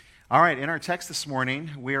All right, in our text this morning,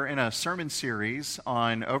 we are in a sermon series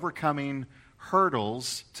on overcoming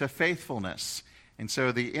hurdles to faithfulness. And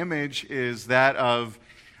so the image is that of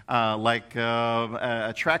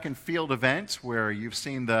a track and field event where you've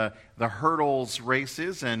seen the hurdles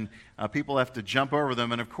races and people have to jump over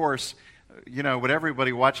them. And of course, you know, what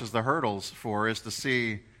everybody watches the hurdles for is to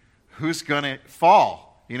see who's going to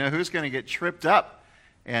fall, who's going to get tripped up.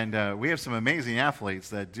 And we have some amazing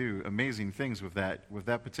athletes that do amazing things with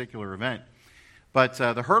that particular event. But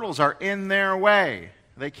the hurdles are in their way.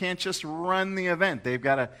 They can't just run the event. They've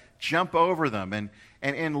got to jump over them. And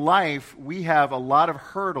in life, we have a lot of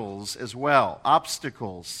hurdles as well,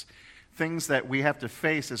 obstacles, things that we have to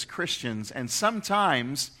face as Christians. And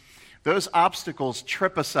sometimes those obstacles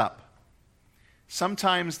trip us up.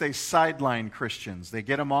 Sometimes they sideline Christians. They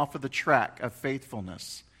get them off of the track of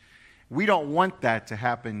faithfulness. We don't want that to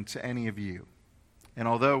happen to any of you. And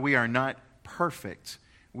although we are not perfect,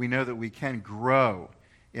 we know that we can grow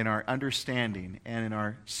in our understanding and in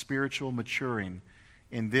our spiritual maturing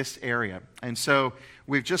in this area. And so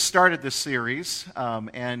we've just started this series,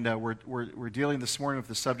 and we're dealing this morning with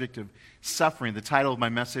the subject of suffering. The title of my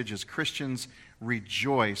message is Christians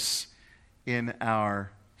Rejoice in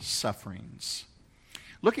Our Sufferings.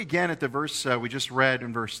 Look again at the verse we just read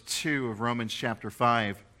in verse 2 of Romans chapter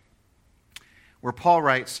 5. Where Paul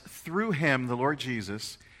writes, through him, the Lord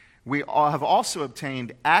Jesus, we all have also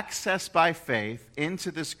obtained access by faith into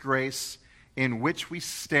this grace in which we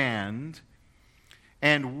stand,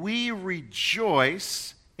 and we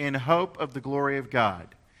rejoice in hope of the glory of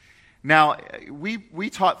God. Now, we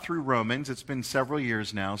taught through Romans. It's been several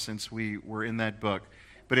years now since we were in that book.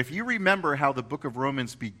 But if you remember how the book of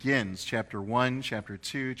Romans begins, chapter 1, chapter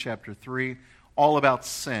 2, chapter 3, all about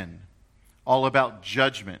sin, all about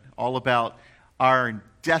judgment, all about our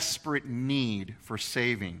desperate need for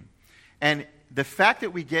saving. And the fact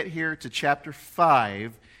that we get here to chapter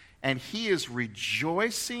 5, and he is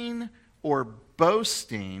rejoicing or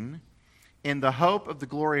boasting in the hope of the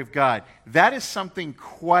glory of God, that is something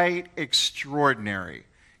quite extraordinary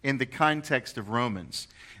in the context of Romans.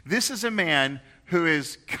 This is a man who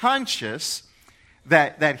is conscious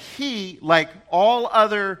that he, like all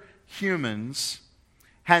other humans,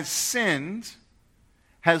 has sinned,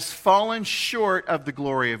 has fallen short of the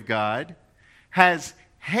glory of God, has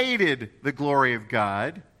hated the glory of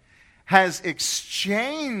God, has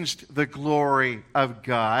exchanged the glory of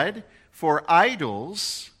God for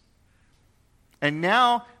idols, and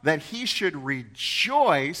now that he should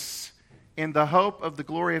rejoice in the hope of the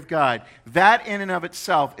glory of God. That in and of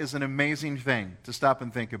itself is an amazing thing to stop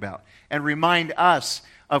and think about and remind us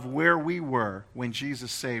of where we were when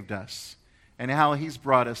Jesus saved us and how he's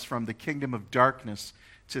brought us from the kingdom of darkness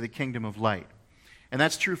to the kingdom of light. And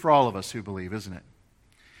that's true for all of us who believe, isn't it?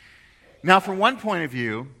 Now, from one point of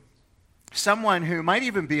view, someone who might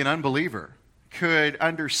even be an unbeliever could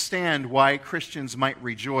understand why Christians might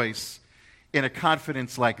rejoice in a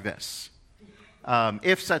confidence like this,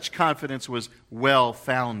 if such confidence was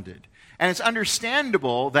well-founded. And it's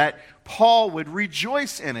understandable that Paul would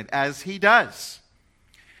rejoice in it, as he does.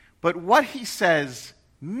 But what he says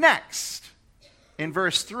next in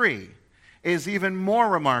verse 3 is even more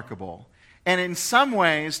remarkable, and in some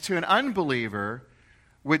ways, to an unbeliever,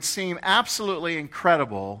 would seem absolutely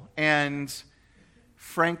incredible and,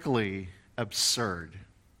 frankly, absurd.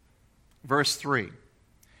 Verse 3.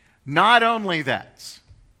 Not only that,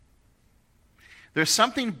 there's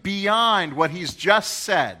something beyond what he's just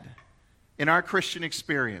said in our Christian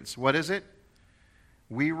experience. What is it?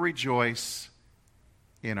 We rejoice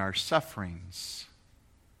in our sufferings.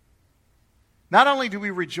 Not only do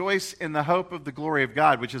we rejoice in the hope of the glory of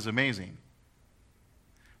God, which is amazing,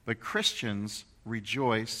 but Christians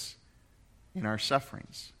rejoice in our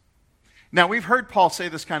sufferings. Now, we've heard Paul say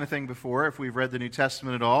this kind of thing before, if we've read the New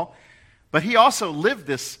Testament at all, but he also lived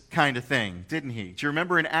this kind of thing, didn't he? Do you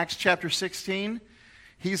remember in Acts chapter 16?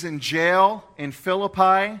 He's in jail in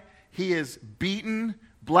Philippi. He is beaten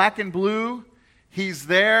black and blue. He's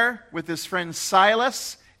there with his friend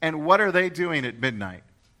Silas, and what are they doing at midnight?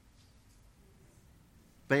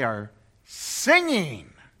 They are singing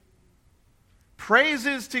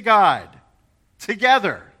praises to God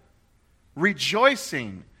together,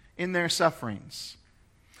 rejoicing in their sufferings.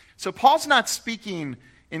 So Paul's not speaking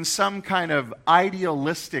in some kind of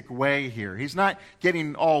idealistic way here. He's not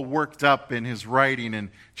getting all worked up in his writing and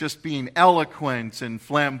just being eloquent and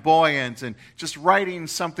flamboyant and just writing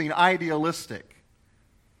something idealistic.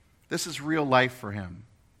 This is real life for him.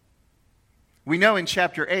 We know in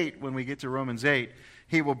chapter 8, when we get to Romans 8,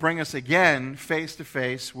 he will bring us again face to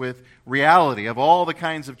face with reality of all the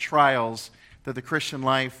kinds of trials that the Christian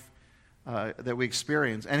life that we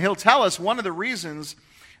experience. And he'll tell us one of the reasons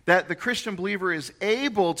that the Christian believer is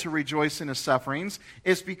able to rejoice in his sufferings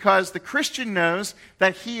is because the Christian knows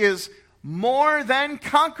that he is more than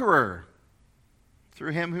conqueror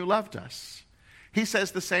through him who loved us. He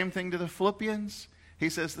says the same thing to the Philippians. He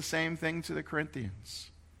says the same thing to the Corinthians.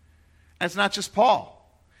 And it's not just Paul.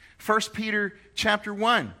 1 Peter chapter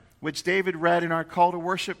 1, which David read in our call to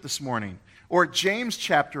worship this morning, or James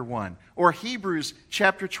chapter 1, or Hebrews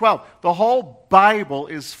chapter 12. The whole Bible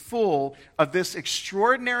is full of this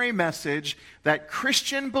extraordinary message that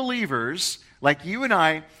Christian believers, like you and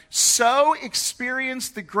I, so experience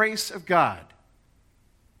the grace of God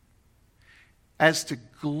as to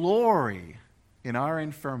glory in our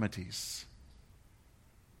infirmities,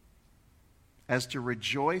 as to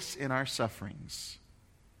rejoice in our sufferings.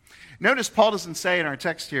 Notice Paul doesn't say in our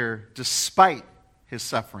text here, despite his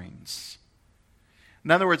sufferings. In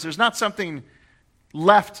other words, there's not something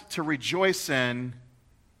left to rejoice in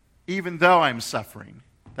even though I'm suffering.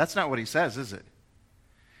 That's not what he says, is it?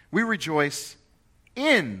 We rejoice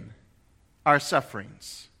in our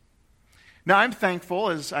sufferings. Now, I'm thankful,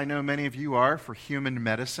 as I know many of you are, for human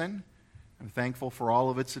medicine. I'm thankful for all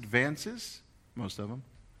of its advances, most of them.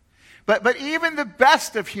 But even the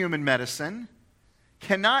best of human medicine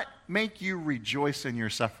cannot make you rejoice in your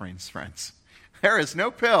sufferings, friends. There is no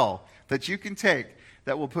pill that you can take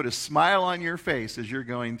that will put a smile on your face as you're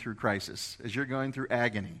going through crisis, as you're going through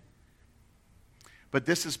agony. But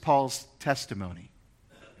this is Paul's testimony.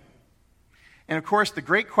 And of course, the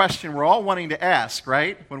great question we're all wanting to ask,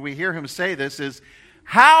 right, when we hear him say this is,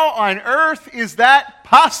 how on earth is that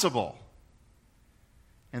possible?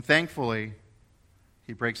 And thankfully,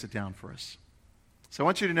 he breaks it down for us. So I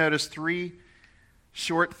want you to notice three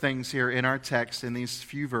short things here in our text in these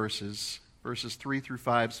few verses 3 through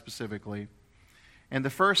 5 specifically. And the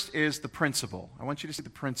first is the principle. I want you to see the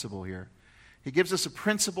principle here. He gives us a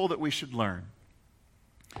principle that we should learn.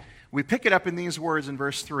 We pick it up in these words in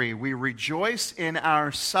verse 3. We rejoice in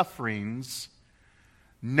our sufferings,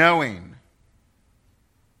 knowing.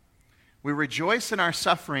 We rejoice in our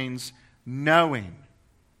sufferings, knowing.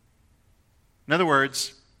 In other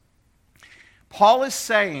words, Paul is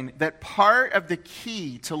saying that part of the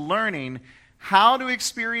key to learning how to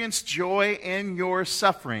experience joy in your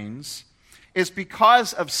sufferings is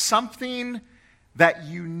because of something that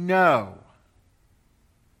you know.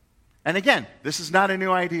 And again, this is not a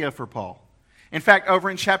new idea for Paul. In fact, over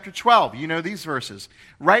in chapter 12, you know these verses,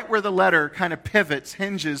 right where the letter kind of pivots,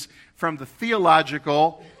 hinges from the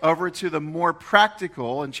theological over to the more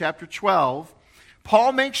practical in chapter 12,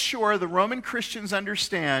 Paul makes sure the Roman Christians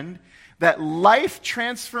understand that life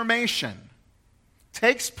transformation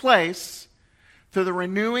takes place through the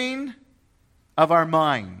renewing of our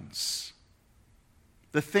minds.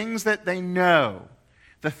 The things that they know,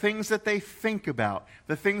 the things that they think about,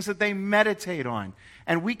 the things that they meditate on.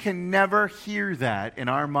 And we can never hear that in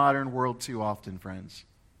our modern world too often, friends.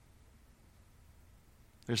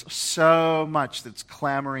 There's so much that's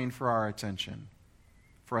clamoring for our attention,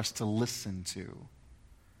 for us to listen to.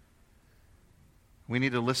 We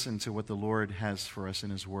need to listen to what the Lord has for us in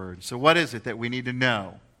His Word. So what is it that we need to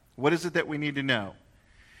know? What is it that we need to know?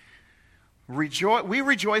 We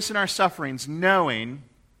rejoice in our sufferings, knowing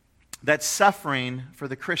that suffering for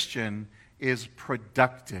the Christian is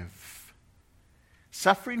productive.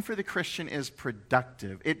 Suffering for the Christian is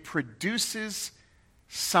productive. It produces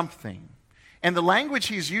something. And the language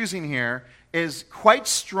he's using here is quite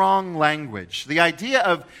strong language. The idea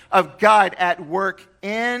of God at work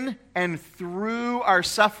in and through our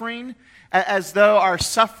suffering, as though our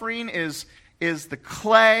suffering is the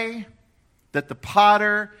clay that the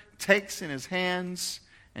potter takes in his hands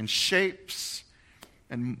and shapes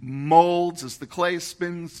and molds as the clay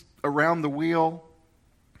spins around the wheel.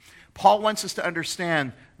 Paul wants us to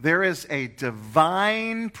understand there is a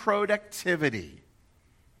divine productivity,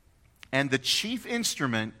 and the chief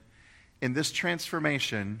instrument in this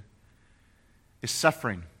transformation is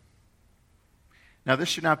suffering. Now, this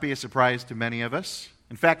should not be a surprise to many of us.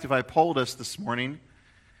 In fact, if I polled us this morning,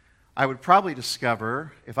 I would probably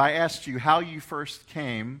discover, if I asked you how you first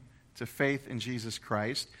came to faith in Jesus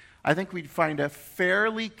Christ, I think we'd find a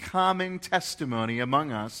fairly common testimony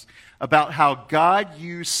among us about how God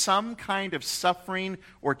used some kind of suffering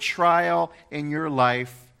or trial in your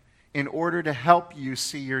life in order to help you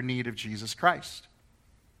see your need of Jesus Christ.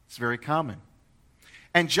 It's very common.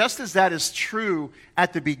 And just as that is true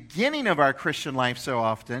at the beginning of our Christian life so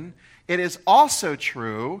often, it is also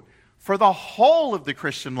true for the whole of the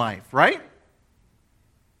Christian life, right?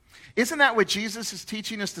 Isn't that what Jesus is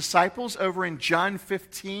teaching his disciples over in John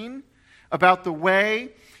 15 about the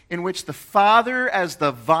way in which the Father, as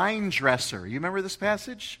the vine dresser, you remember this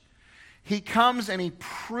passage? He comes and he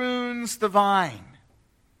prunes the vine.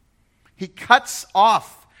 He cuts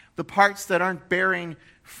off the parts that aren't bearing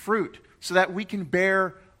fruit so that we can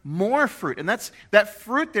bear more fruit. And that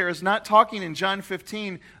fruit there is not talking in John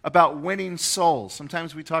 15 about winning souls.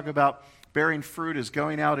 Sometimes we talk about bearing fruit as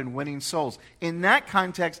going out and winning souls. In that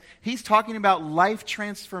context, he's talking about life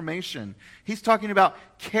transformation. He's talking about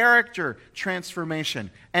character transformation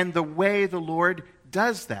and the way the Lord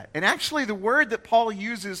does that. And actually, the word that Paul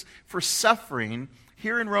uses for suffering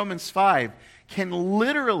here in Romans 5 can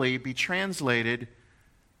literally be translated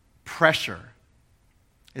pressure.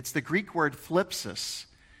 It's the Greek word thlipsis,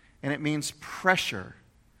 and it means pressure.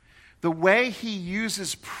 The way he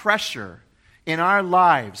uses pressure in our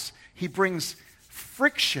lives, he brings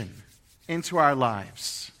friction into our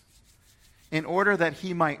lives in order that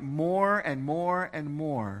he might more and more and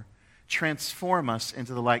more transform us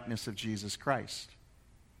into the likeness of Jesus Christ.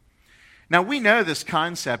 Now, we know this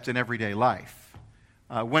concept in everyday life.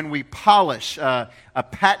 When we polish a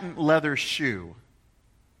patent leather shoe,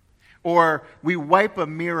 or we wipe a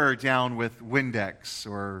mirror down with Windex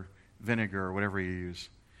or vinegar or whatever you use,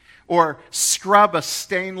 or scrub a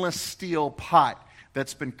stainless steel pot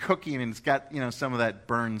that's been cooking and it's got, some of that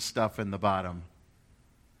burned stuff in the bottom.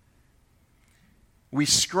 We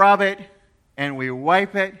scrub it and we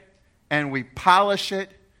wipe it and we polish it.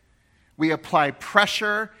 We apply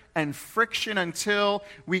pressure and friction until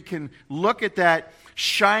we can look at that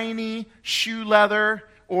shiny shoe leather,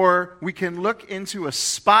 or we can look into a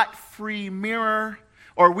spot-free mirror,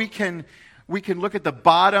 or we can look at the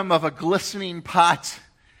bottom of a glistening pot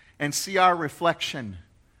and see our reflection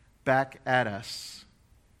back at us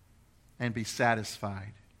and be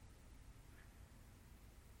satisfied.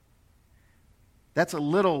 That's a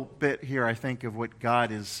little bit here, I think, of what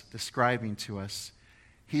God is describing to us.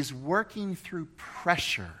 He's working through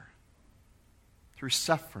pressure, through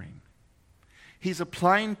suffering. He's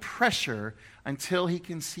applying pressure until he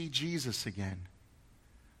can see Jesus again,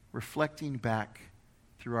 reflecting back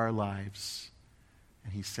through our lives,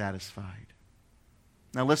 and he's satisfied.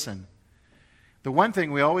 Now listen, the one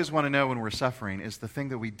thing we always want to know when we're suffering is the thing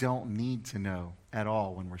that we don't need to know at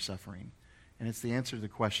all when we're suffering. And it's the answer to the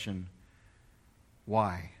question,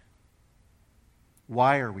 why?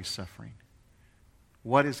 Why are we suffering?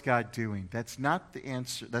 What is God doing? That's not the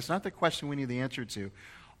answer. That's not the question we need the answer to.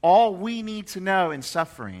 All we need to know in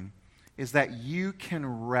suffering is that you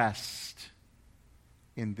can rest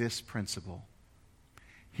in this principle.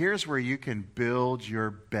 Here's where you can build your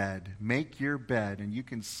bed, make your bed, and you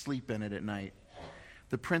can sleep in it at night.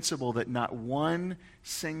 The principle that not one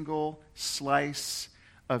single slice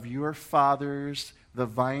of your Father's, the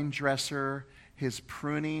vine dresser, his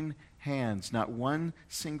pruning hands, not one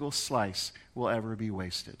single slice will ever be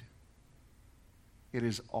wasted. It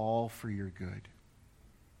is all for your good.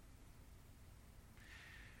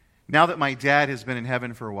 Now that my dad has been in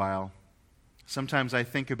heaven for a while, sometimes I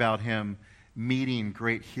think about him meeting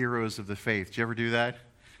great heroes of the faith. Do you ever do that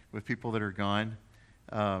with people that are gone?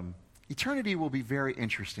 Eternity will be very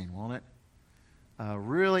interesting, won't it?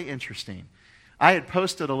 Really interesting. I had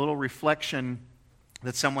posted a little reflection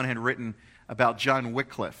that someone had written about John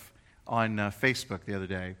Wycliffe on Facebook the other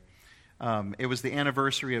day. It was the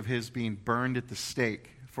anniversary of his being burned at the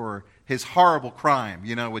stake for his horrible crime.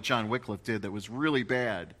 You know what John Wycliffe did that was really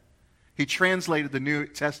bad. He translated the New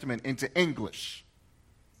Testament into English.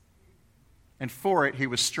 And for it, he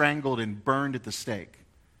was strangled and burned at the stake.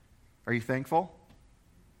 Are you thankful?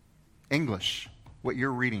 English, what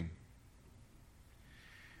you're reading.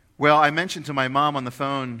 Well, I mentioned to my mom on the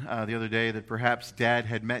phone the other day that perhaps Dad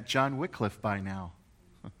had met John Wycliffe by now.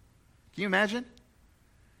 Can you imagine?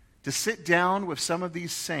 To sit down with some of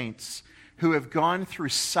these saints who have gone through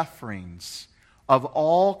sufferings of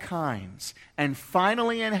all kinds, and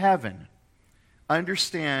finally in heaven,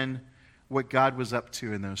 understand what God was up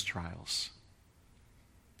to in those trials.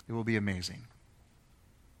 It will be amazing.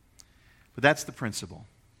 But that's the principle.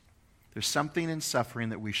 There's something in suffering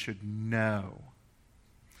that we should know.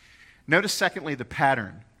 Notice, secondly, the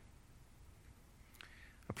pattern.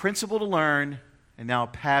 A principle to learn, and now a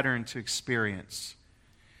pattern to experience.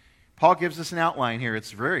 Paul gives us an outline here.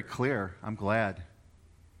 It's very clear. I'm glad.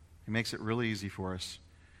 He makes it really easy for us.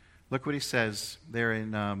 Look what he says there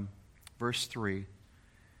in verse 3.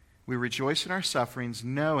 We rejoice in our sufferings,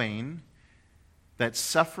 knowing that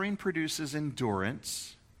suffering produces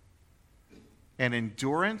endurance, and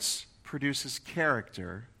endurance produces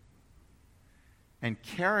character, and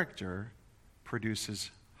character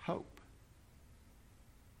produces hope.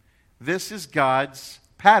 This is God's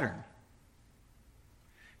pattern.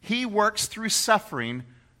 He works through suffering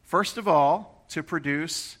First of all, to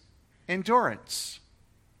produce endurance.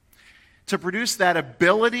 To produce that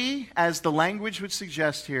ability, as the language would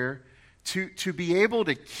suggest here, to be able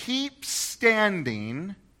to keep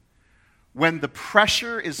standing when the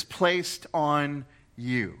pressure is placed on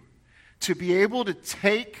you. To be able to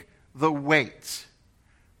take the weight,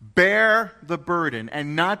 bear the burden,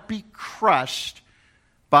 and not be crushed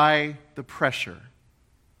by the pressure.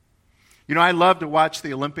 You know, I love to watch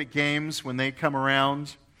the Olympic Games when they come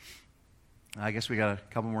around. I guess we got a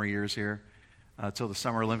couple more years here until the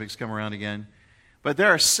Summer Olympics come around again. But there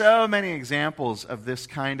are so many examples of this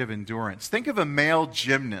kind of endurance. Think of a male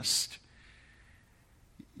gymnast.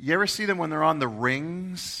 You ever see them when they're on the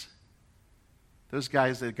rings? Those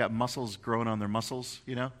guys that got muscles growing on their muscles,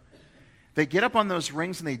 you know? They get up on those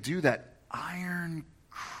rings and they do that iron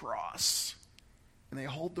cross. And they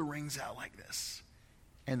hold the rings out like this.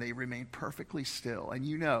 And they remain perfectly still. And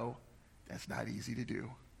you know that's not easy to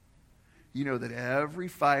do. You know that every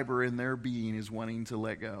fiber in their being is wanting to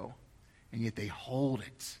let go. And yet they hold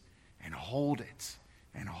it and hold it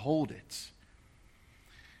and hold it.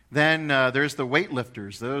 Then there's the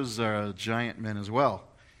weightlifters. Those are giant men as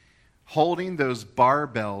holding those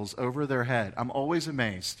barbells over their head. I'm always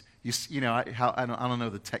amazed. You know, I don't know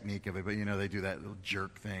the technique of it, but you know they do that little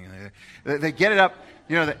jerk thing. And they get it up.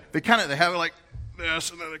 You know, they have it like this,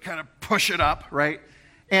 and then they kind of push it up, right?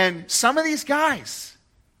 And some of these guys,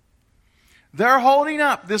 they're holding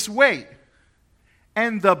up this weight,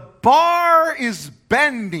 and the bar is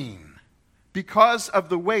bending because of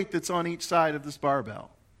the weight that's on each side of this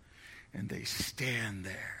barbell. And they stand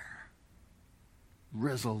there,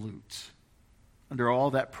 resolute, under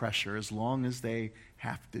all that pressure, as long as they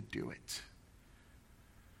have to do it.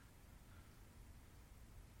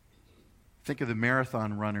 Think of the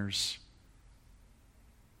marathon runners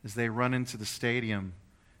as they run into the stadium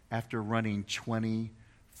after running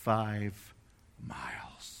 25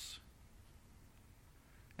 miles.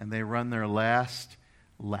 And they run their last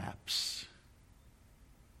laps.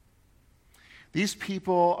 These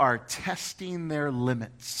people are testing their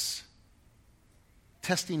limits,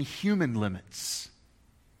 testing human limits.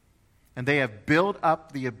 And they have built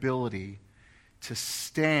up the ability to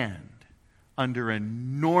stand under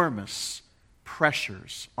enormous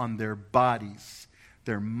pressures on their bodies,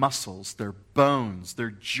 their muscles, their bones, their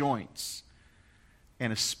joints,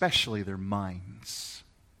 and especially their minds.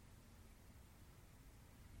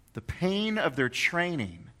 The pain of their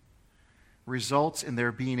training results in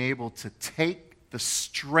their being able to take the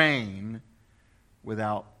strain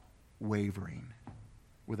without wavering,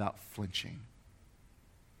 without flinching.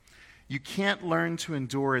 You can't learn to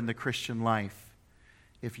endure in the Christian life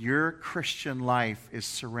if your Christian life is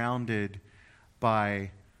surrounded by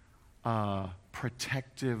a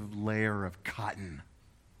protective layer of cotton.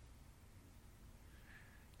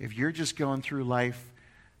 If you're just going through life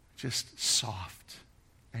just soft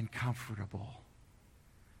and comfortable,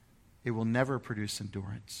 it will never produce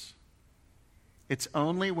endurance. It's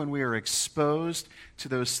only when we are exposed to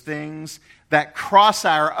those things that cross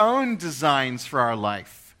our own designs for our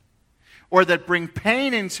life, or that bring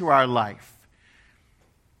pain into our life,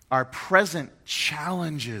 our present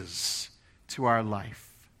challenges to our life.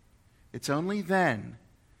 It's only then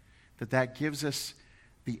that gives us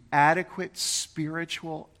the adequate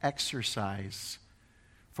spiritual exercise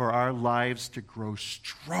for our lives to grow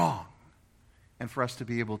strong and for us to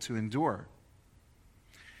be able to endure.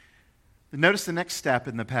 Notice the next step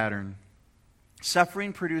in the pattern.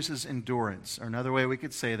 Suffering produces endurance, or another way we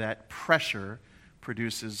could say that, pressure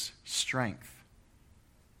produces strength.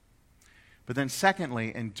 But then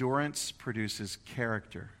secondly, endurance produces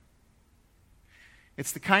character.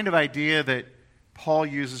 It's the kind of idea that Paul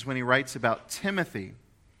uses when he writes about Timothy.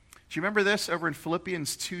 Do you remember this over in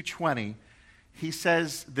Philippians 2:20? He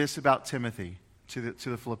says this about Timothy to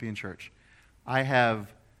the Philippian church. I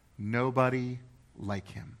have nobody like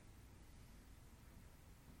him.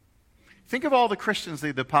 Think of all the Christians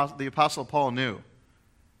the Apostle Paul knew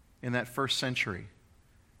in that first century.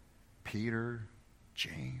 Peter,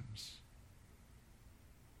 James,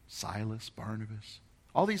 Silas, Barnabas,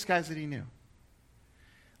 all these guys that he knew.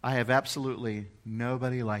 I have absolutely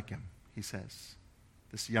nobody like him, he says,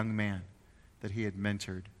 this young man that he had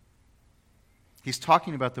mentored. He's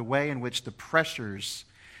talking about the way in which the pressures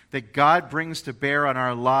that God brings to bear on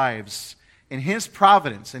our lives in his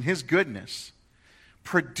providence and his goodness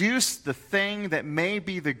produce the thing that may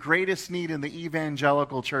be the greatest need in the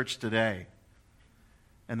evangelical church today.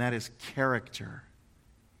 And that is character,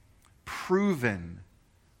 proven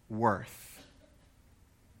worth.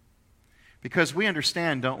 Because we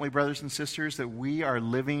understand, don't we, brothers and sisters, that we are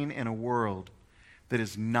living in a world that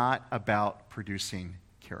is not about producing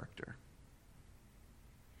character.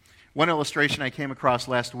 One illustration I came across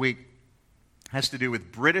last week has to do with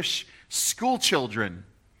British school children.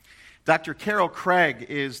 Dr. Carol Craig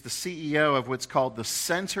is the CEO of what's called the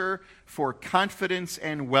Centre for Confidence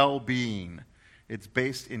and Well-Being. It's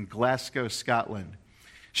based in Glasgow, Scotland.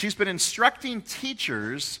 She's been instructing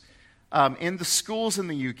teachers in the schools in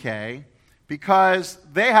the UK because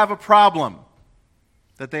they have a problem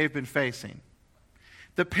that they've been facing.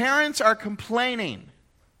 The parents are complaining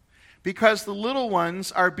because the little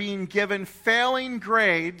ones are being given failing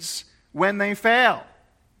grades when they fail.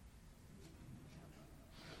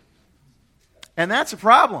 And that's a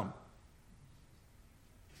problem.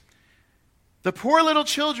 The poor little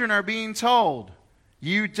children are being told,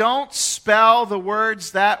 you don't spell the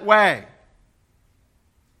words that way.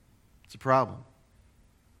 It's a problem.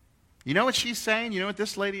 You know what she's saying? You know what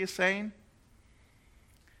this lady is saying?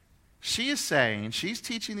 She is saying, she's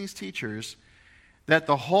teaching these teachers that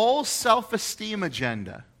the whole self-esteem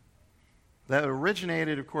agenda that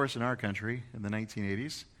originated, of course, in our country in the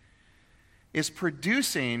 1980s is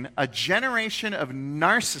producing a generation of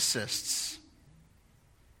narcissists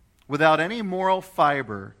without any moral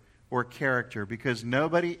fiber or character, because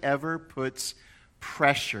nobody ever puts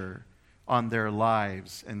pressure on their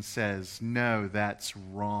lives and says, no, that's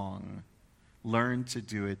wrong. Learn to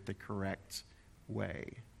do it the correct way.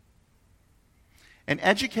 And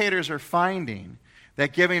educators are finding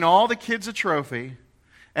that giving all the kids a trophy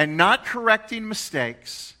and not correcting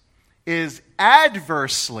mistakes is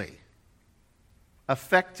adversely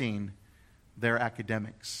affecting their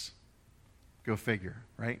academics. Go figure,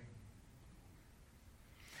 right?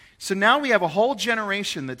 So now we have a whole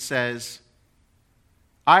generation that says,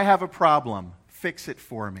 I have a problem, fix it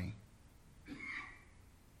for me.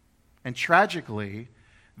 And tragically,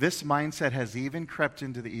 this mindset has even crept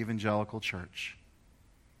into the evangelical church.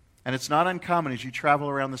 And it's not uncommon as you travel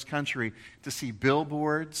around this country to see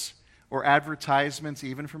billboards or advertisements,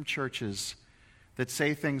 even from churches, that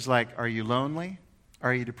say things like, are you lonely?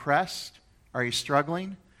 Are you depressed? Are you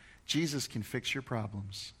struggling? Jesus can fix your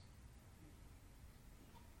problems.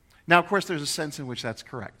 Now, of course, there's a sense in which that's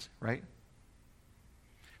correct, right?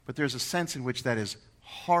 But there's a sense in which that is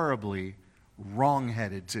horribly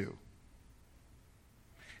wrong-headed too.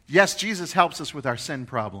 Yes, Jesus helps us with our sin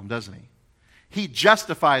problem, doesn't he? He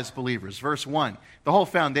justifies believers. Verse 1, the whole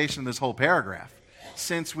foundation of this whole paragraph.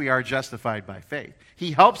 Since we are justified by faith.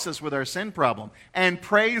 He helps us with our sin problem. And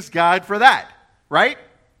praise God for that, right?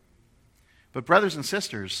 But brothers and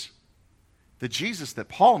sisters, the Jesus that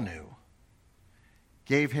Paul knew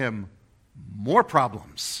gave him more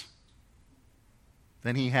problems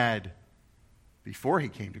than he had before he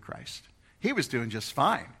came to Christ. He was doing just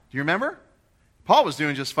fine. Do you remember? Paul was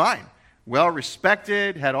doing just fine. Well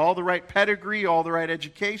respected, had all the right pedigree, all the right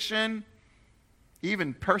education,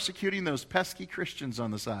 even persecuting those pesky Christians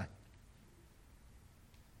on the side.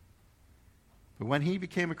 But when he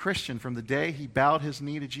became a Christian, from the day he bowed his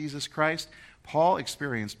knee to Jesus Christ, Paul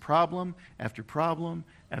experienced problem after problem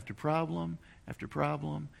after problem after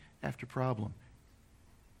problem after problem.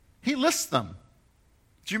 He lists them.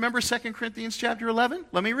 Do you remember 2 Corinthians chapter 11?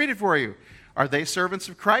 Let me read it for you. Are they servants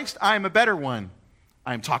of Christ? I am a better one.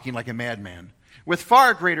 I am talking like a madman. With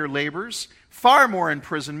far greater labors, far more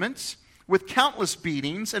imprisonments, with countless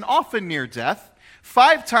beatings, and often near death.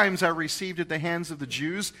 5 times I received at the hands of the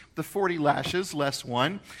Jews the 40 lashes, less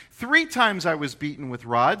one. 3 times I was beaten with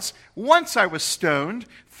rods. Once I was stoned.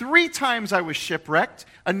 3 times I was shipwrecked.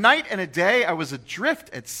 A night and a day I was adrift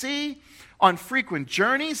at sea, on frequent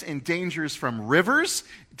journeys, in dangers from rivers,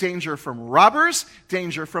 danger from robbers,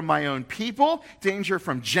 danger from my own people, danger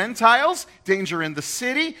from Gentiles, danger in the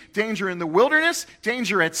city, danger in the wilderness,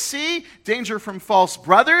 danger at sea, danger from false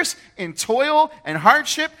brothers, in toil and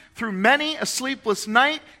hardship, through many a sleepless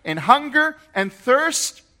night, in hunger and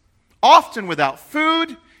thirst, often without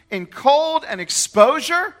food, in cold and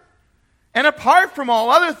exposure. And apart from all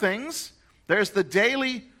other things, there's the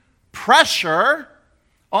daily pressure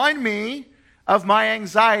on me of my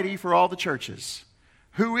anxiety for all the churches.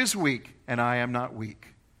 Who is weak, and I am not weak?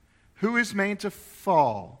 Who is made to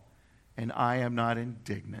fall, and I am not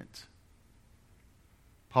indignant?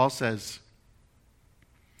 Paul says,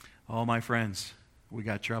 oh, my friends, we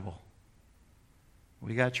got trouble.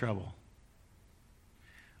 We got trouble.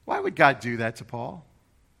 Why would God do that to Paul?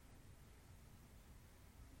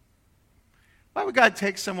 Why would God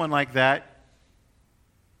take someone like that,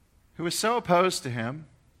 who is so opposed to him,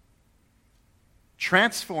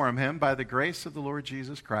 transform him by the grace of the Lord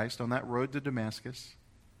Jesus Christ on that road to Damascus,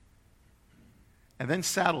 and then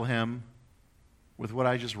saddle him with what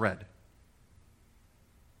I just read?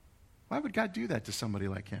 Why would God do that to somebody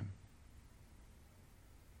like him?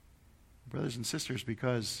 Brothers and sisters,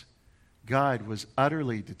 because God was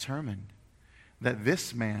utterly determined that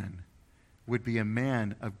this man would be a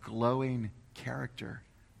man of glowing character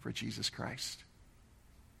for Jesus Christ.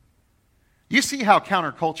 You see how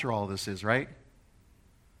countercultural all this is, right?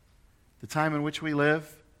 The time in which we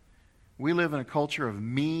live in a culture of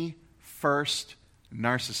me-first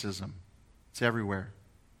narcissism. It's everywhere.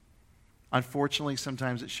 Unfortunately,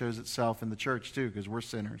 sometimes it shows itself in the church too, because we're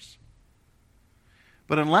sinners.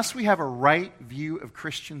 But unless we have a right view of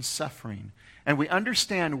Christian suffering, and we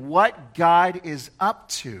understand what God is up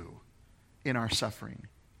to in our suffering,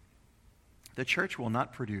 the church will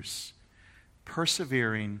not produce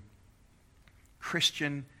persevering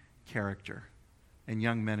Christian character in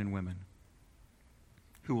young men and women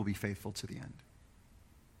who will be faithful to the end.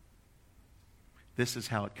 This is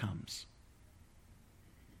how it comes.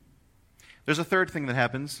 There's a third thing that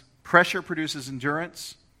happens. Pressure produces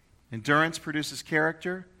endurance. Endurance produces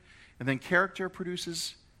character. And then character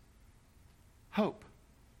produces hope.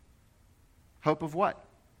 Hope of what?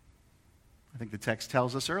 I think the text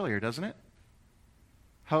tells us earlier, doesn't it?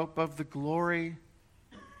 Hope of the glory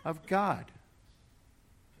of God.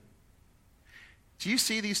 Do you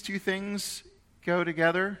see these two things go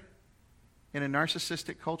together in a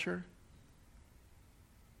narcissistic culture?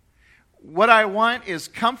 What I want is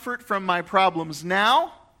comfort from my problems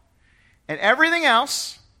now, and everything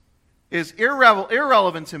else is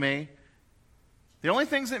irrelevant to me. The only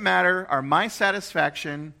things that matter are my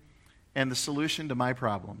satisfaction and the solution to my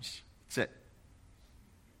problems. That's it.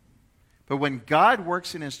 But when God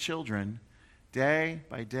works in his children, day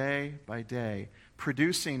by day by day,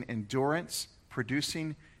 producing endurance,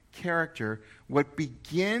 producing character, what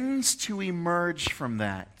begins to emerge from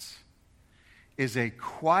that is a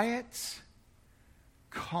quiet,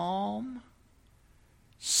 calm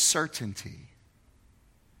certainty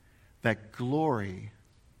that glory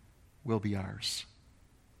will be ours.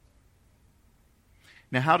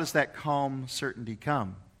 Now, how does that calm certainty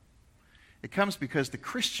come? It comes because the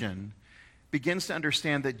Christian begins to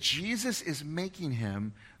understand that Jesus is making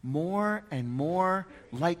him more and more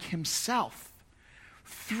like himself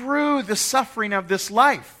through the suffering of this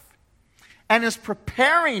life and is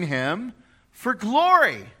preparing him for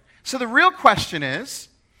glory. So the real question is,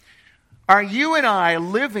 are you and I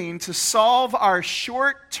living to solve our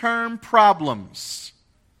short-term problems,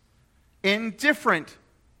 indifferent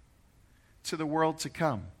to the world to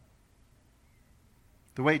come?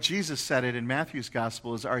 The way Jesus said it in Matthew's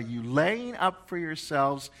gospel is, are you laying up for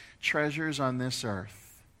yourselves treasures on this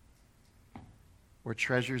earth or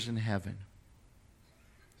treasures in heaven?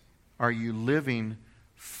 Are you living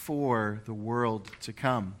for the world to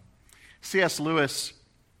come? C.S. Lewis,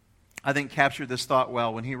 I think, captured this thought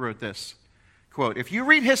well when he wrote this. Quote, if you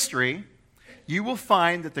read history, you will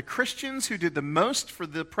find that the Christians who did the most for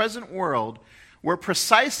the present world were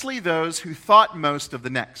precisely those who thought most of the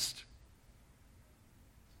next.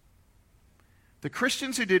 The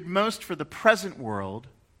Christians who did most for the present world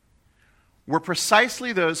were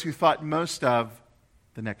precisely those who thought most of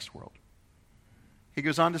the next world. He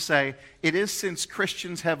goes on to say, it is since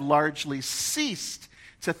Christians have largely ceased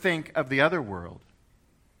to think of the other world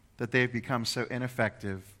that they've become so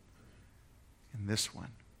ineffective in this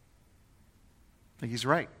one. I think he's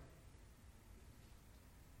right.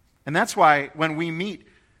 And that's why when we meet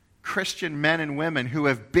Christian men and women who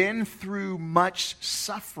have been through much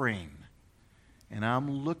suffering, and I'm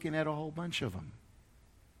looking at a whole bunch of them,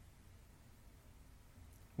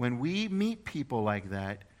 when we meet people like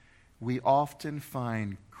that, we often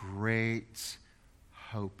find great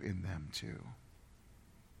hope in them too.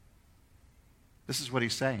 This is what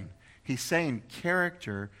he's saying. He's saying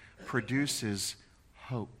character produces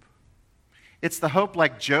hope. It's the hope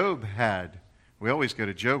like Job had. We always go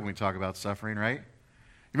to Job when we talk about suffering, right?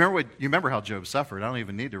 You remember how Job suffered. I don't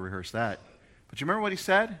even need to rehearse that. But you remember what he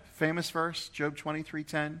said? Famous verse, Job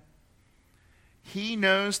 23:10. He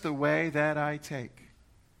knows the way that I take.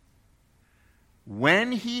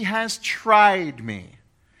 When he has tried me,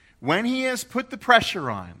 when he has put the pressure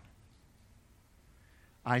on,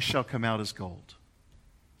 I shall come out as gold.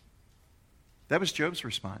 That was Job's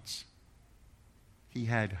response. He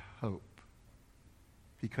had hope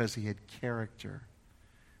because he had character,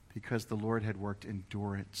 because the Lord had worked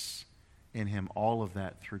endurance in him, all of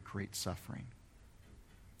that through great suffering.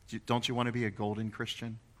 Don't you want to be a golden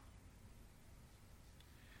Christian?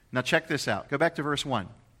 Now check this out. Go back to verse 1.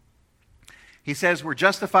 He says we're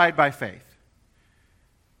justified by faith.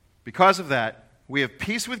 Because of that, we have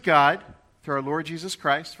peace with God through our Lord Jesus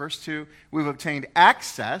Christ. Verse 2, we've obtained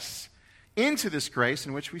access into this grace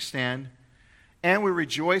in which we stand, and we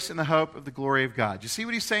rejoice in the hope of the glory of God. Do you see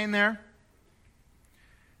what he's saying there?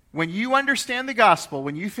 when you understand the gospel,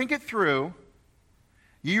 when you think it through,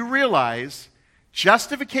 you realize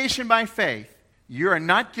justification by faith, you are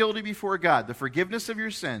not guilty before God, the forgiveness of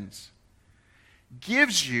your sins,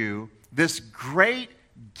 gives you this great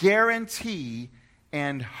guarantee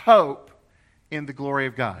and hope in the glory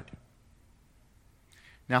of God.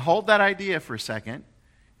 Now hold that idea for a second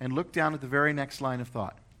and look down at the very next line of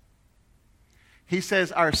thought. He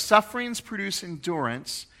says, our sufferings produce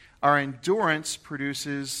endurance. Our endurance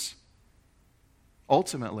produces,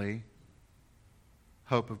 ultimately,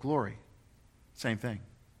 hope of glory. Same thing.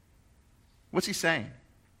 What's he saying?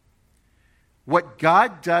 What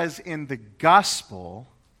God does in the gospel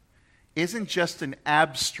isn't just an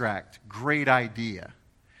abstract, great idea.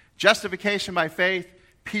 Justification by faith,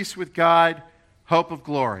 peace with God, hope of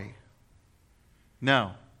glory.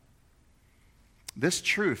 No. This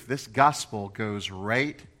truth, this gospel goes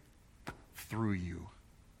right through you.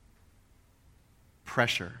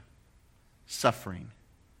 Pressure, suffering,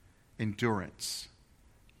 endurance,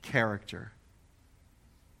 character,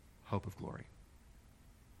 hope of glory.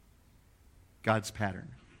 God's pattern.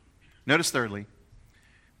 Notice thirdly,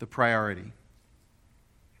 the priority.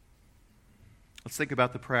 Let's think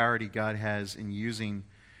about the priority God has in using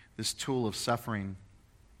this tool of suffering.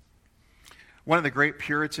 One of the great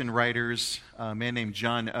Puritan writers, a man named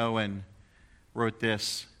John Owen, wrote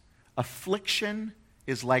this: affliction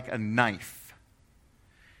is like a knife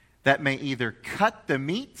that may either cut the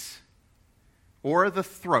meat or the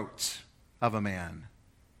throat of a man.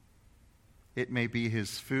 It may be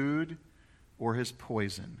his food or his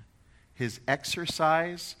poison, his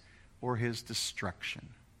exercise or his destruction.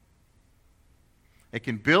 It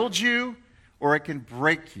can build you or it can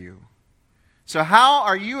break you. So how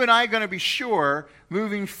are you and I going to be sure,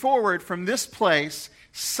 moving forward from this place,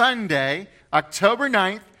 Sunday, October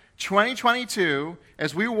 9th, 2022,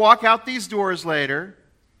 as we walk out these doors later,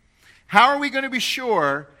 how are we going to be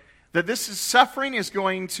sure that this suffering is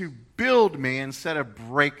going to build me instead of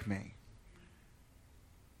break me?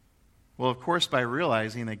 Well, of course, by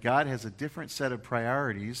realizing that God has a different set of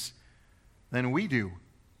priorities than we do.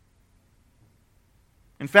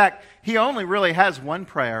 In fact, He only really has one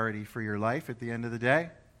priority for your life at the end of the day: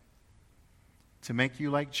 to make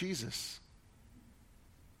you like Jesus.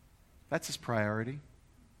 That's His priority.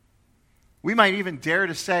 We might even dare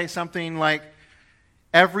to say something like,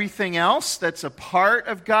 everything else that's a part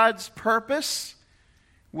of God's purpose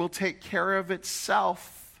will take care of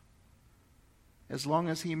itself as long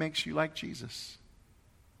as He makes you like Jesus.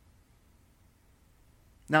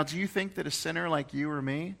 Now, do you think that a sinner like you or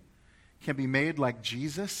me can be made like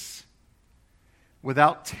Jesus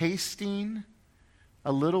without tasting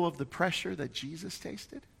a little of the pressure that Jesus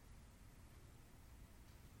tasted?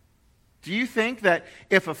 Do you think that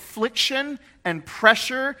if affliction and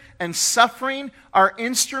pressure and suffering are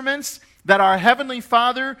instruments that our Heavenly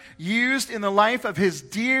Father used in the life of His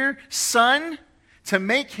dear Son to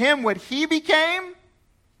make Him what He became,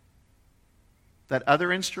 that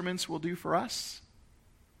other instruments will do for us?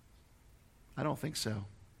 I don't think so.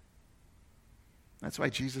 That's why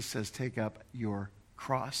Jesus says, take up your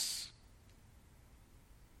cross.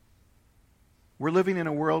 We're living in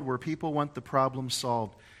a world where people want the problem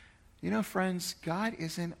solved. You know, friends, God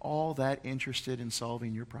isn't all that interested in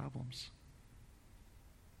solving your problems.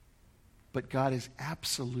 But God is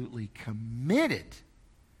absolutely committed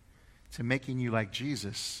to making you like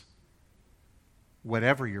Jesus,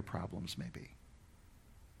 whatever your problems may be.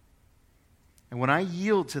 And when I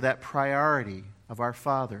yield to that priority of our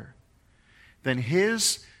Father, then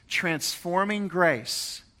His transforming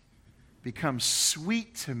grace becomes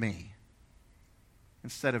sweet to me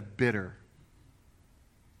instead of bitter.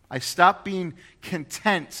 I stop being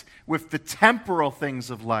content with the temporal things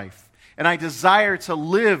of life, and I desire to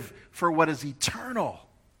live for what is eternal.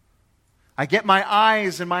 I get my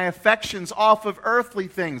eyes and my affections off of earthly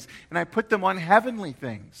things, and I put them on heavenly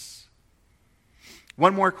things.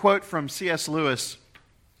 One more quote from C.S. Lewis.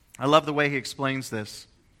 I love the way he explains this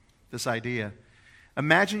idea.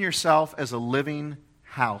 Imagine yourself as a living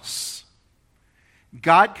house.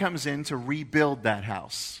 God comes in to rebuild that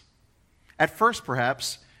house. At first,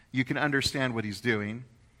 perhaps, you can understand what He's doing.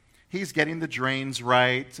 He's getting the drains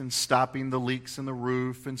right and stopping the leaks in the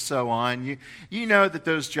roof and so on. You know that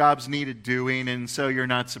those jobs needed doing, and so you're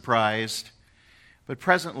not surprised. But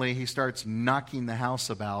presently, He starts knocking the house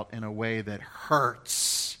about in a way that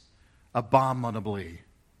hurts abominably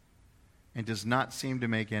and does not seem to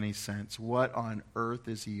make any sense. What on earth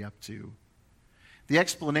is He up to? The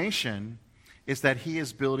explanation is that He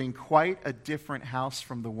is building quite a different house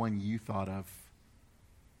from the one you thought of.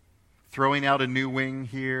 Throwing out a new wing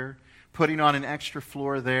here, putting on an extra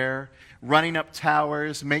floor there, running up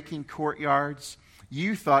towers, making courtyards.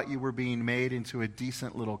 You thought you were being made into a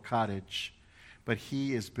decent little cottage, but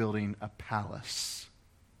he is building a palace.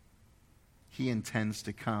 He intends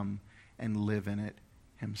to come and live in it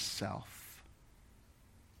himself.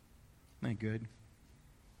 Isn't that good?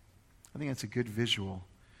 I think that's a good visual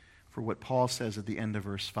for what Paul says at the end of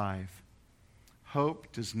verse 5.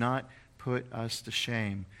 Hope does not put us to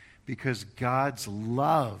shame because God's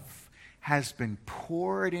love has been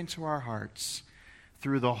poured into our hearts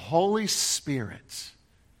through the Holy Spirit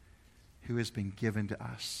who has been given to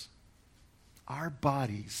us. Our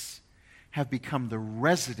bodies have become the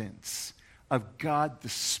residence of God the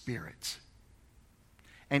Spirit.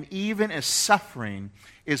 And even as suffering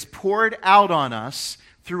is poured out on us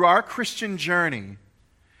through our Christian journey,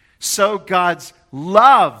 so God's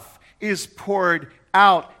love is poured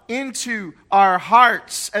out into our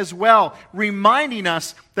hearts as well, reminding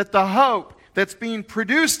us that the hope that's being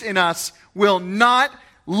produced in us will not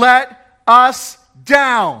let us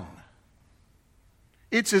down.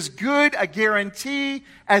 It's as good a guarantee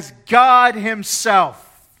as God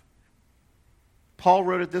himself. Paul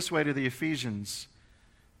wrote it this way to the Ephesians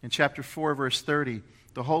in chapter 4, verse 30.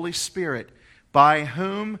 The Holy Spirit, by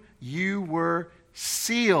whom you were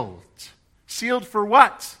sealed. Sealed for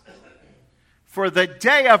what? For the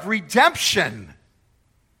day of redemption.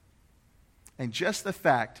 And just the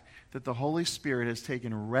fact that the Holy Spirit has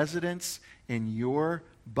taken residence in your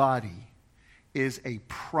body is a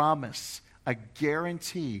promise, a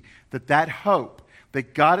guarantee that that hope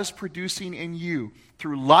that God is producing in you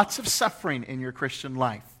through lots of suffering in your Christian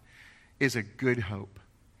life is a good hope.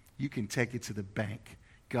 You can take it to the bank.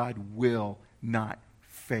 God will not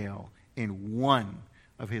fail in one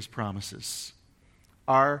of his promises.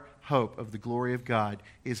 Our hope of the glory of God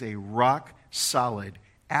is a rock-solid,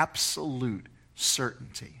 absolute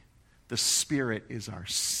certainty. The Spirit is our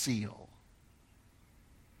seal.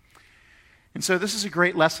 And so this is a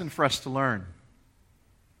great lesson for us to learn,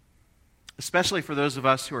 especially for those of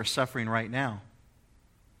us who are suffering right now.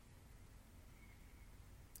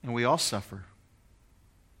 And we all suffer,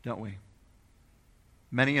 don't we?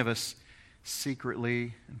 Many of us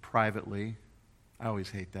secretly and privately. I always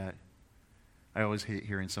hate that. I always hate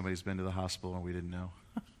hearing somebody's been to the hospital and we didn't know.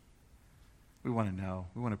 We want to know.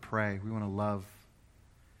 We want to pray. We want to love.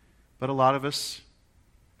 But a lot of us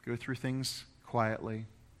go through things quietly,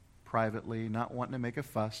 privately, not wanting to make a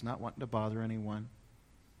fuss, not wanting to bother anyone.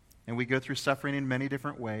 And we go through suffering in many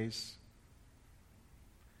different ways.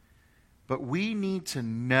 But we need to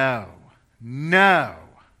know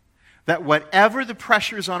that whatever the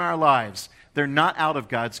pressures on our lives, they're not out of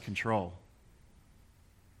God's control.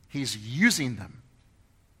 He's using them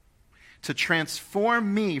to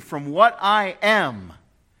transform me from what I am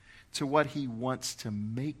to what he wants to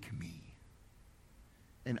make me.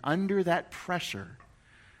 And under that pressure,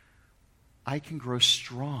 I can grow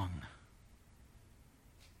strong.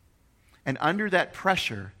 And under that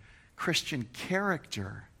pressure, Christian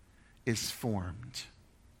character is formed.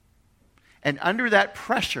 And under that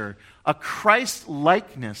pressure, a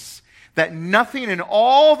Christ-likeness that nothing in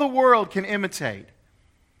all the world can imitate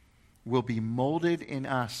will be molded in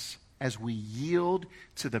us as we yield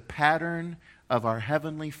to the pattern of our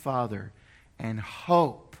Heavenly Father and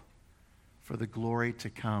hope for the glory to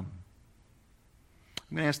come.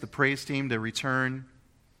 I'm going to ask the praise team to return.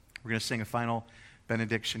 We're going to sing a final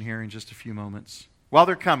benediction here in just a few moments. While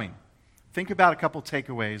they're coming, think about a couple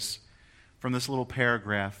takeaways from this little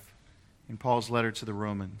paragraph in Paul's letter to the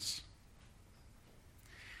Romans.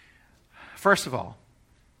 First of all,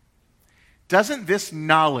 doesn't this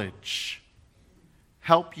knowledge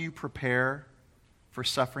help you prepare for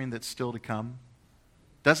suffering that's still to come?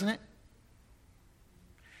 Doesn't it?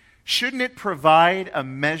 Shouldn't it provide a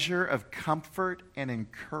measure of comfort and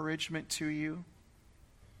encouragement to you?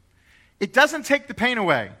 It doesn't take the pain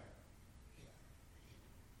away,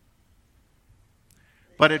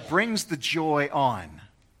 but it brings the joy on.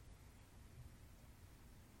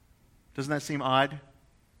 Doesn't that seem odd?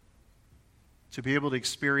 To be able to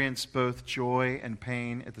experience both joy and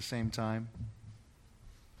pain at the same time?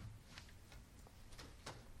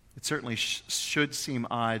 It certainly should seem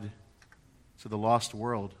odd to the lost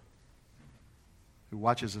world who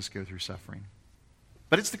watches us go through suffering.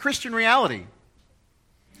 But it's the Christian reality.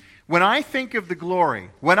 When I think of the glory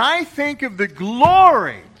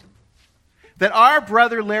that our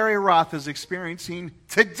brother Larry Roth is experiencing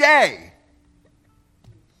today,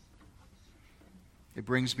 it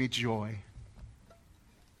brings me joy,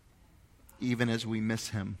 even as we miss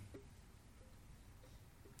him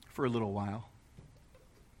for a little while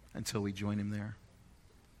until we join him there.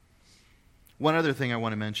 One other thing I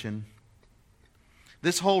want to mention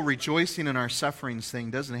This whole rejoicing in our sufferings thing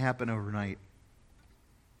doesn't happen overnight.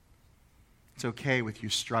 It's okay with you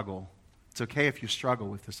struggle. It's okay if you struggle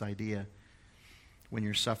with this idea when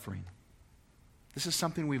you're suffering. This is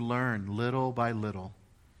something we learn little by little,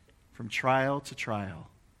 from trial to trial,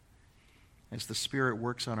 as the Spirit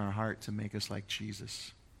works on our heart to make us like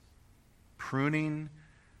Jesus. Pruning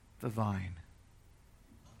the vine,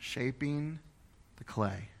 shaping the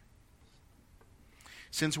clay.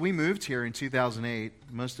 Since we moved here in 2008,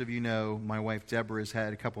 most of you know my wife Deborah has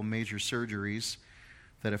had a couple major surgeries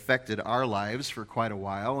that affected our lives for quite a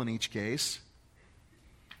while in each case.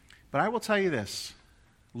 But I will tell you this,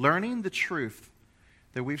 learning the truth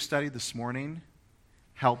that we've studied this morning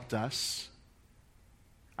helped us,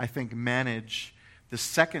 I think, manage the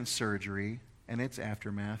second surgery and its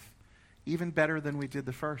aftermath even better than we did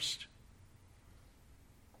the first.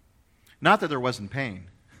 Not that there wasn't pain.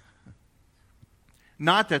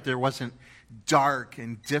 Not that there wasn't dark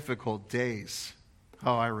and difficult days.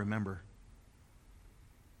 Oh, I remember.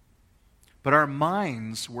 But our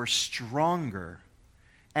minds were stronger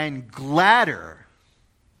and gladder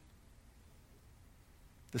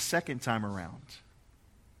the second time around,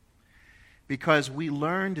 because we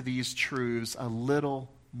learned these truths a little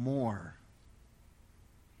more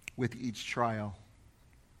with each trial.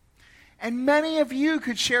 And many of you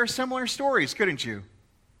could share similar stories, couldn't you?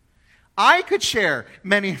 I could share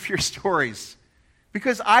many of your stories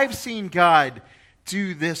because I've seen God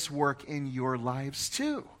do this work in your lives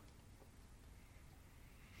too.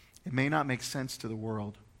 It may not make sense to the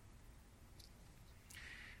world,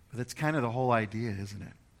 but that's kind of the whole idea, isn't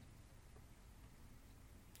it?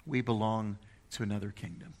 We belong to another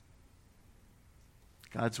kingdom.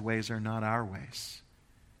 God's ways are not our ways.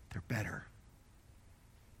 They're better.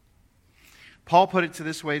 Paul put it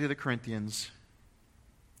this way to the Corinthians.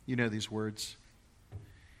 You know these words.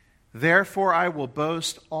 Therefore I will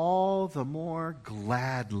boast all the more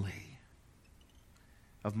gladly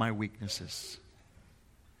of my weaknesses,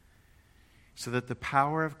 so that the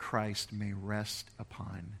power of Christ may rest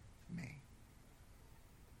upon me.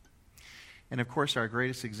 And of course, our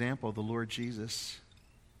greatest example, the Lord Jesus,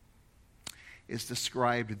 is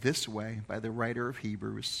described this way by the writer of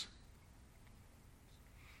Hebrews,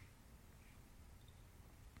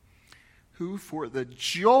 who for the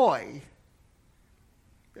joy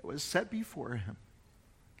that was set before him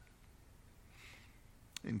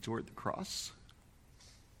endured the cross,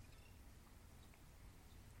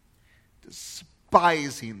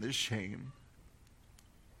 despising the shame.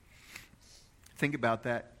 Think about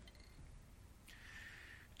that.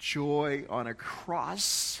 Joy on a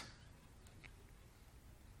cross.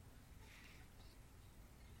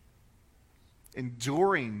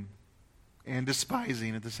 Enduring and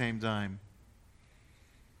despising at the same time.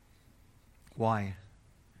 Why?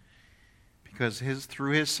 Because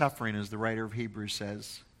through his suffering, as the writer of Hebrews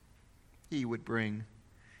says, he would bring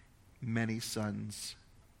many sons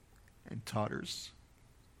and daughters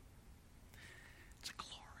to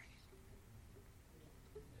glory.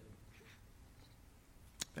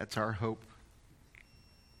 That's our hope.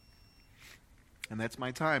 And that's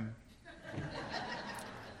my time.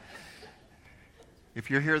 If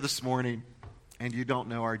you're here this morning and you don't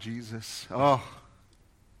know our Jesus, I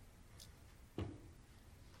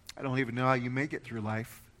don't even know how you make it through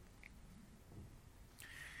life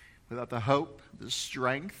without the hope, the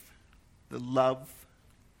strength, the love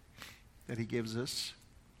that he gives us.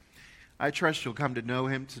 I trust you'll come to know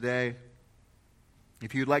him today.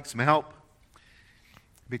 If you'd like some help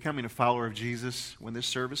becoming a follower of Jesus, when this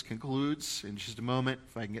service concludes in just a moment,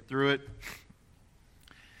 if I can get through it,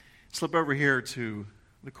 slip over here to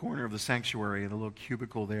the corner of the sanctuary in a little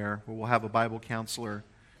cubicle there, where we'll have a Bible counselor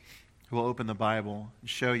who will open the Bible and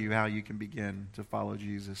show you how you can begin to follow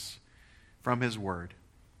Jesus from his word.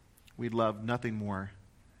 We'd love nothing more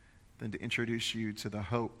than to introduce you to the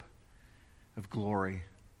hope of glory,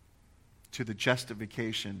 to the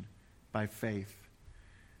justification by faith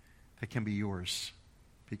that can be yours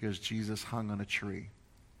because Jesus hung on a tree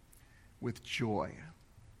with joy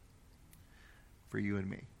for you and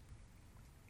me.